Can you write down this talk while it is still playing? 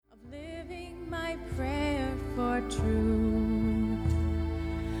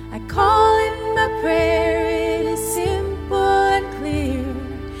I call it my prayer, it is simple and clear.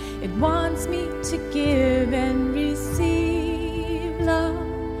 It wants me to give and receive love.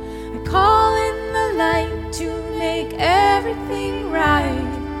 I call in the light to make everything right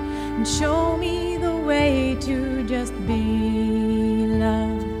and show me the way to just be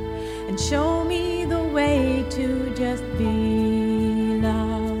love. And show me the way to just be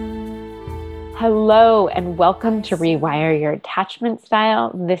love. Hello and welcome to Rewire Your Attachment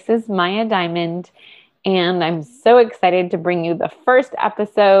Style. This is Maya Diamond, and I'm so excited to bring you the first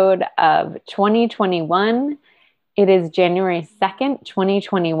episode of 2021. It is January 2nd,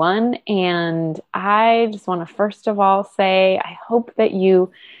 2021, and I just want to first of all say I hope that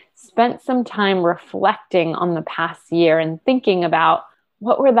you spent some time reflecting on the past year and thinking about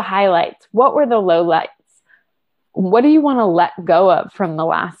what were the highlights, what were the lowlights. What do you want to let go of from the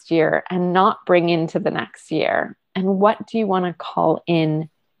last year and not bring into the next year? And what do you want to call in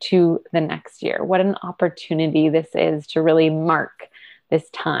to the next year? What an opportunity this is to really mark this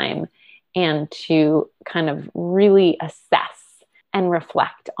time and to kind of really assess and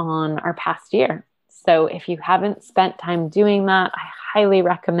reflect on our past year. So if you haven't spent time doing that, I highly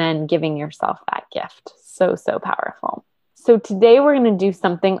recommend giving yourself that gift. So powerful. So today we're going to do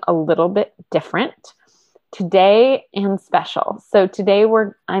something a little bit different. Today and special. So today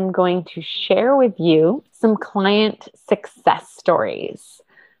I'm going to share with you some client success stories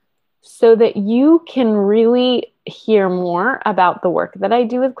so that you can really hear more about the work that I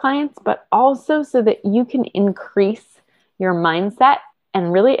do with clients, but also so that you can increase your mindset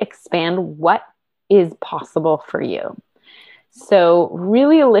and really expand what is possible for you. So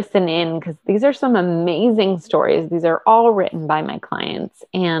really listen in because these are some amazing stories. These are all written by my clients,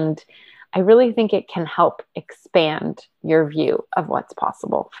 and I really think it can help expand your view of what's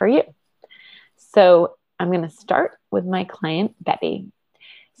possible for you. So I'm going to start with my client, Betty.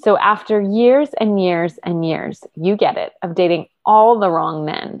 So after years and years and years, you get it, of dating all the wrong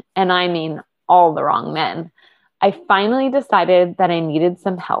men, and I mean all the wrong men, I finally decided that I needed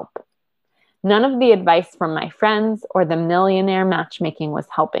some help. None of the advice from my friends or the millionaire matchmaking was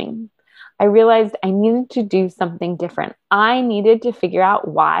helping. I realized I needed to do something different. I needed to figure out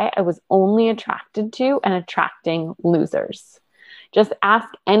why I was only attracted to and attracting losers. Just ask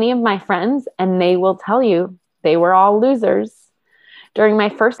any of my friends and they will tell you they were all losers. During my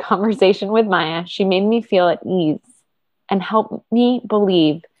first conversation with Maya, she made me feel at ease and helped me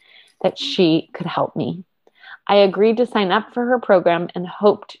believe that she could help me. I agreed to sign up for her program and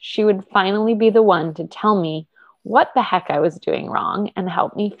hoped she would finally be the one to tell me what the heck I was doing wrong and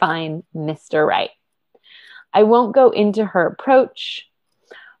help me find Mr. Right. I won't go into her approach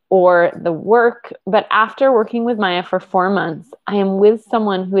or the work, but after working with Maya for 4 months, I am with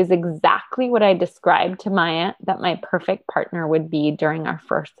someone who is exactly what I described to Maya that my perfect partner would be during our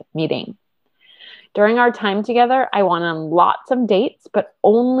first meeting. During our time together, I went on lots of dates, but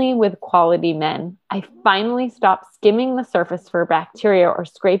only with quality men. I finally stopped skimming the surface for bacteria or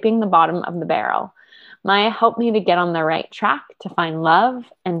scraping the bottom of the barrel. Maya helped me to get on the right track, to find love,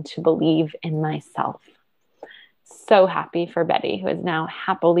 and to believe in myself. So happy for Betty, who is now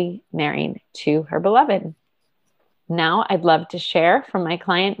happily married to her beloved. Now I'd love to share from my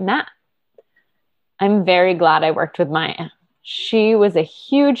client, Matt. I'm very glad I worked with Maya. She was a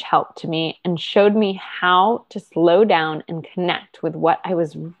huge help to me and showed me how to slow down and connect with what I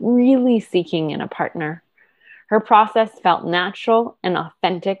was really seeking in a partner. Her process felt natural and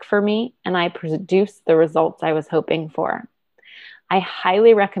authentic for me, and I produced the results I was hoping for. I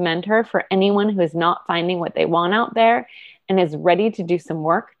highly recommend her for anyone who is not finding what they want out there and is ready to do some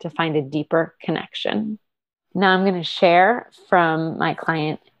work to find a deeper connection. Now I'm going to share from my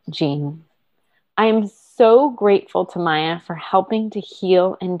client, Jean. I am so grateful to Maya for helping to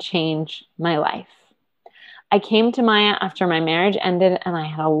heal and change my life. I came to Maya after my marriage ended and I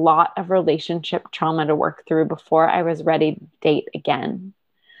had a lot of relationship trauma to work through before I was ready to date again.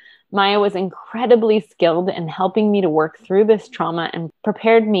 Maya was incredibly skilled in helping me to work through this trauma and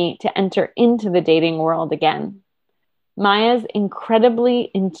prepared me to enter into the dating world again. Maya's incredibly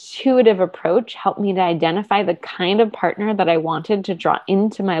intuitive approach helped me to identify the kind of partner that I wanted to draw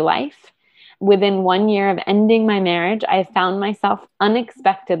into my life. Within 1 year of ending my marriage, I found myself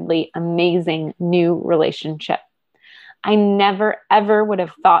unexpectedly amazing new relationship. I never, ever would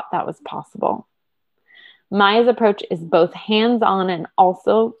have thought that was possible. Maya's approach is both hands-on and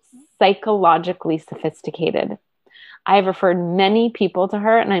also psychologically sophisticated. I have referred many people to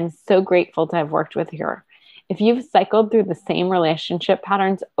her, and I'm so grateful to have worked with her. If you've cycled through the same relationship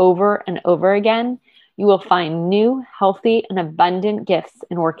patterns over and over again, you will find new, healthy, and abundant gifts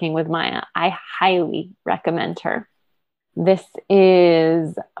in working with Maya. I highly recommend her. This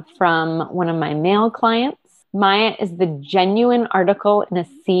is from one of my male clients. Maya is the genuine article in a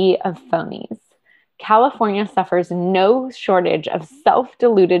sea of phonies. California suffers no shortage of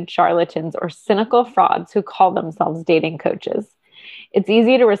self-deluded charlatans or cynical frauds who call themselves dating coaches. It's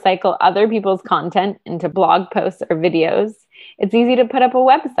easy to recycle other people's content into blog posts or videos. It's easy to put up a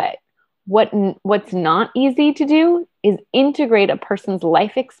website. What's not easy to do is integrate a person's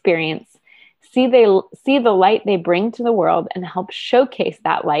life experience, see the light they bring to the world, and help showcase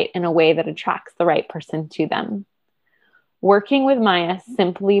that light in a way that attracts the right person to them. Working with Maya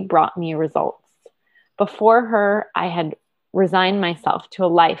simply brought me results. Before her, I had resigned myself to a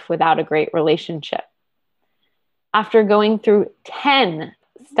life without a great relationship. After going through 10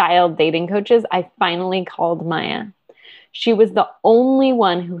 styled dating coaches, I finally called Maya. She was the only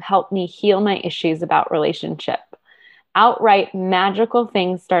one who helped me heal my issues about relationship. Outright magical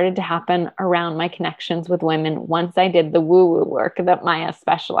things started to happen around my connections with women once I did the woo-woo work that Maya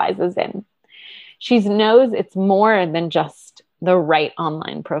specializes in. She knows it's more than just the right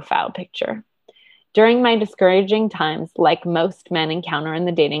online profile picture. During my discouraging times, like most men encounter in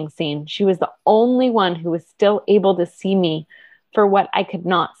the dating scene, she was the only one who was still able to see me for what I could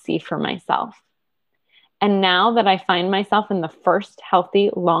not see for myself. And now that I find myself in the first healthy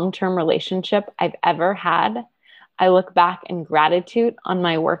long-term relationship I've ever had, I look back in gratitude on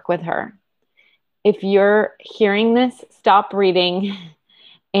my work with her. If you're hearing this, stop reading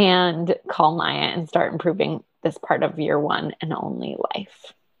and call Maya and start improving this part of your one and only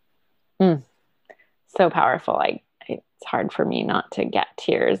life. So powerful. It's hard for me not to get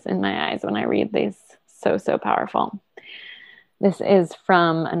tears in my eyes when I read these. So powerful. This is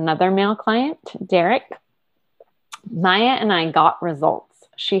from another male client, Derek. Maya and I got results.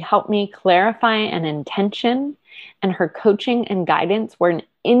 She helped me clarify an intention, and her coaching and guidance were an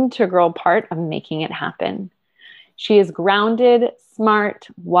integral part of making it happen. She is grounded, smart,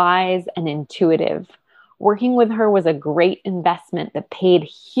 wise, and intuitive. Working with her was a great investment that paid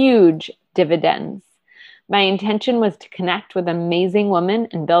huge dividends. My intention was to connect with an amazing woman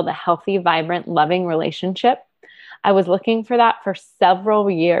and build a healthy, vibrant, loving relationship. I was looking for that for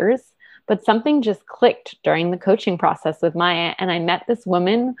several years, but something just clicked during the coaching process with Maya, and I met this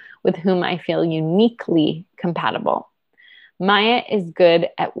woman with whom I feel uniquely compatible. Maya is good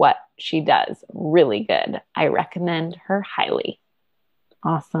at what she does, really good. I recommend her highly.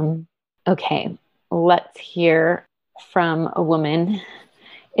 Awesome. Okay, let's hear from a woman.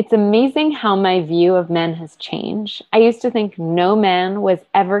 It's amazing how my view of men has changed. I used to think no man was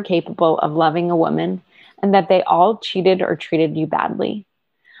ever capable of loving a woman and that they all cheated or treated you badly.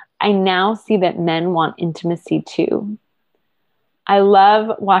 I now see that men want intimacy too. I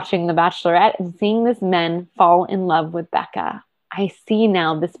love watching The Bachelorette and seeing this men fall in love with Becca. I see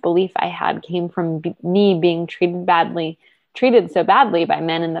now this belief I had came from me being treated so badly by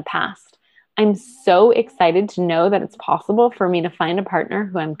men in the past. I'm so excited to know that it's possible for me to find a partner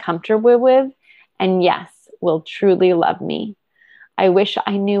who I'm comfortable with and, yes, will truly love me. I wish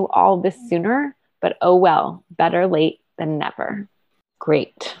I knew all this sooner, but oh well, better late than never.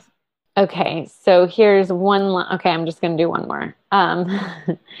 Great. Okay, so here's one. I'm just going to do one more.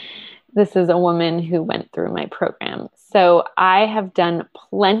 This is a woman who went through my program. So I have done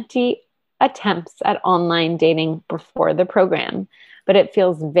plenty attempts at online dating before the program, but it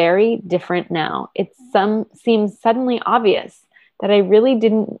feels very different now. It seems suddenly obvious that I really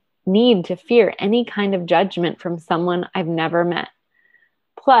didn't need to fear any kind of judgment from someone I've never met.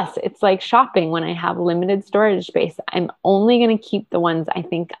 Plus, it's like shopping when I have limited storage space. I'm only going to keep the ones I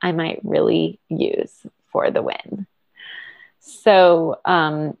think I might really use for the win. So,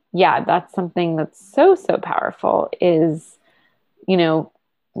 that's something that's so powerful is,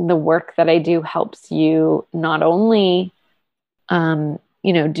 the work that I do helps you not only do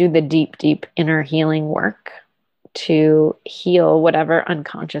the deep inner healing work to heal whatever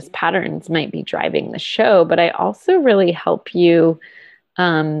unconscious patterns might be driving the show, but I also really help you,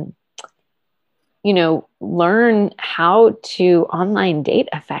 learn how to online date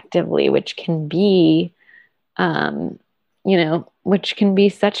effectively, which can be,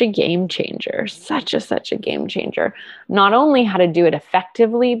 such a game changer, such a game changer. Not only how to do it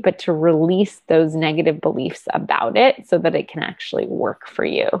effectively, but to release those negative beliefs about it so that it can actually work for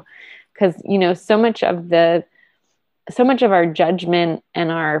you. Because, so much of our judgment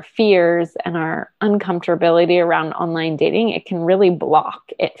and our fears and our uncomfortability around online dating, it can really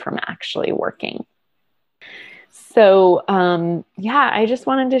block it from actually working. So, I just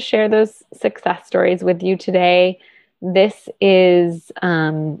wanted to share those success stories with you today. This is,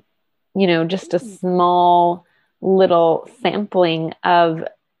 just a small little sampling of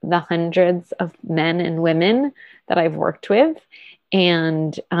the hundreds of men and women that I've worked with.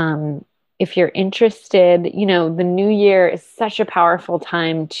 And if you're interested, the new year is such a powerful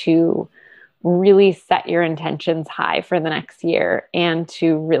time to really set your intentions high for the next year, and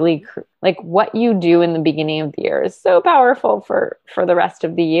to really what you do in the beginning of the year is so powerful for the rest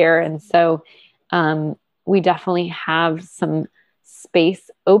of the year. And so we definitely have some space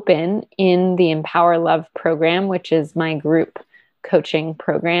open in the Empower Love program, which is my group coaching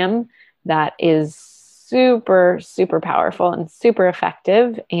program that is super, super powerful and super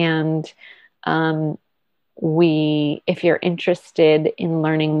effective. And if you're interested in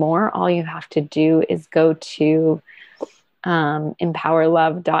learning more, all you have to do is go to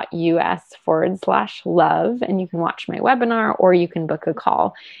empowerlove.us/love, and you can watch my webinar, or you can book a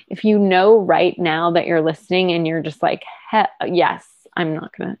call. If you know right now that you're listening and you're just like, yes, I'm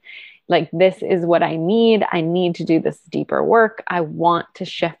not going to, this is what I need. I need to do this deeper work. I want to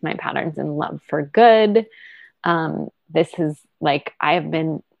shift my patterns in love for good. This is I have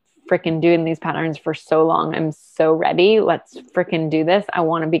been freaking doing these patterns for so long. I'm so ready. Let's freaking do this. I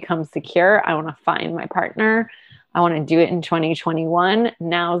want to become secure. I want to find my partner. I want to do it in 2021.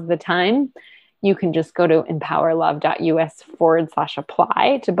 Now's the time. You can just go to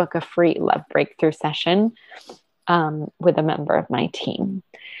empowerlove.us/apply to book a free love breakthrough session with a member of my team.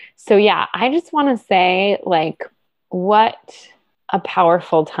 So yeah, I just want to say what a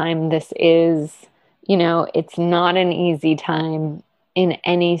powerful time this is. It's not an easy time in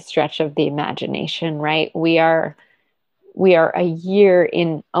any stretch of the imagination, right? We are a year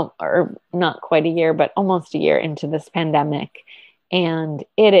in, or not quite a year, but almost a year into this pandemic. And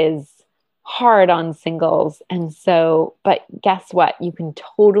it is hard on singles. And so, but guess what? You can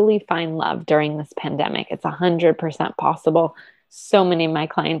totally find love during this pandemic. It's 100% possible. So many of my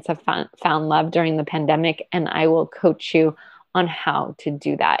clients have found love during the pandemic, and I will coach you on how to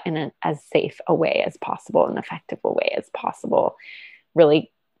do that in as safe a way as possible, an effective a way as possible,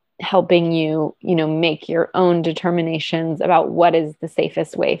 really helping you, make your own determinations about what is the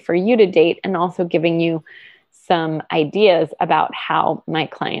safest way for you to date, and also giving you some ideas about how my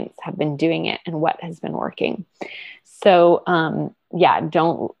clients have been doing it and what has been working. So,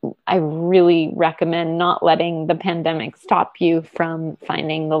 I really recommend not letting the pandemic stop you from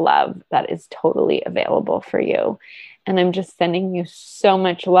finding the love that is totally available for you. And I'm just sending you so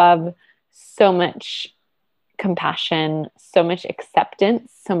much love, so much compassion, so much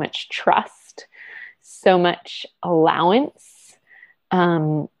acceptance, so much trust, so much allowance,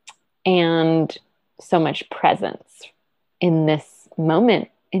 and so much presence in this moment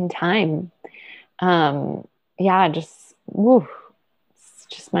in time.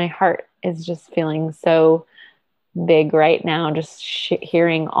 Just my heart is just feeling so big right now, just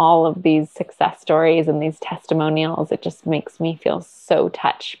hearing all of these success stories and these testimonials. It just makes me feel so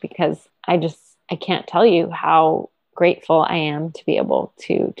touched, because I can't tell you how grateful I am to be able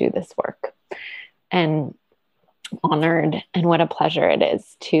to do this work, and honored, and what a pleasure it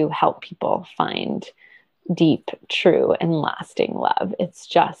is to help people find deep, true, and lasting love. It's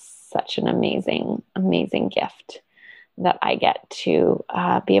just such an amazing, amazing gift that I get to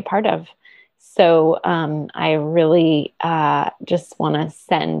be a part of. So I really just want to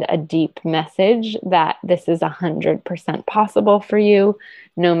send a deep message that this is 100% possible for you.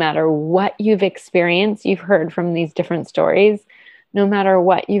 No matter what you've experienced, you've heard from these different stories. No matter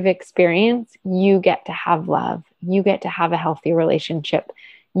what you've experienced, you get to have love. You get to have a healthy relationship.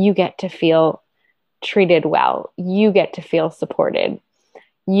 You get to feel treated well. You get to feel supported.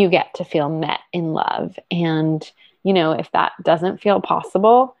 You get to feel met in love. And, if that doesn't feel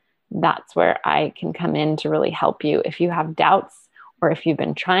possible, that's where I can come in to really help you. If you have doubts, or if you've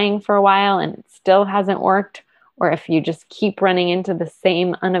been trying for a while and it still hasn't worked, or if you just keep running into the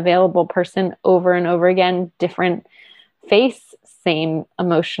same unavailable person over and over again, different face, same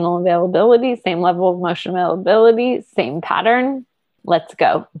emotional availability, same level of emotional availability, same pattern, let's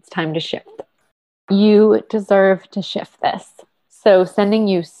go. It's time to shift. You deserve to shift this. So sending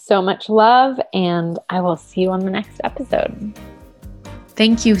you so much love, and I will see you on the next episode.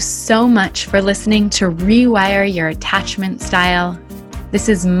 Thank you so much for listening to Rewire Your Attachment Style. This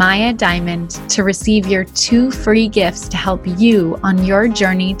is Maya Diamond. To receive your 2 free gifts to help you on your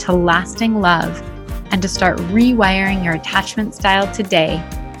journey to lasting love and to start rewiring your attachment style today,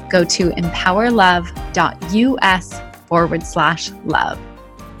 go to empowerlove.us/love.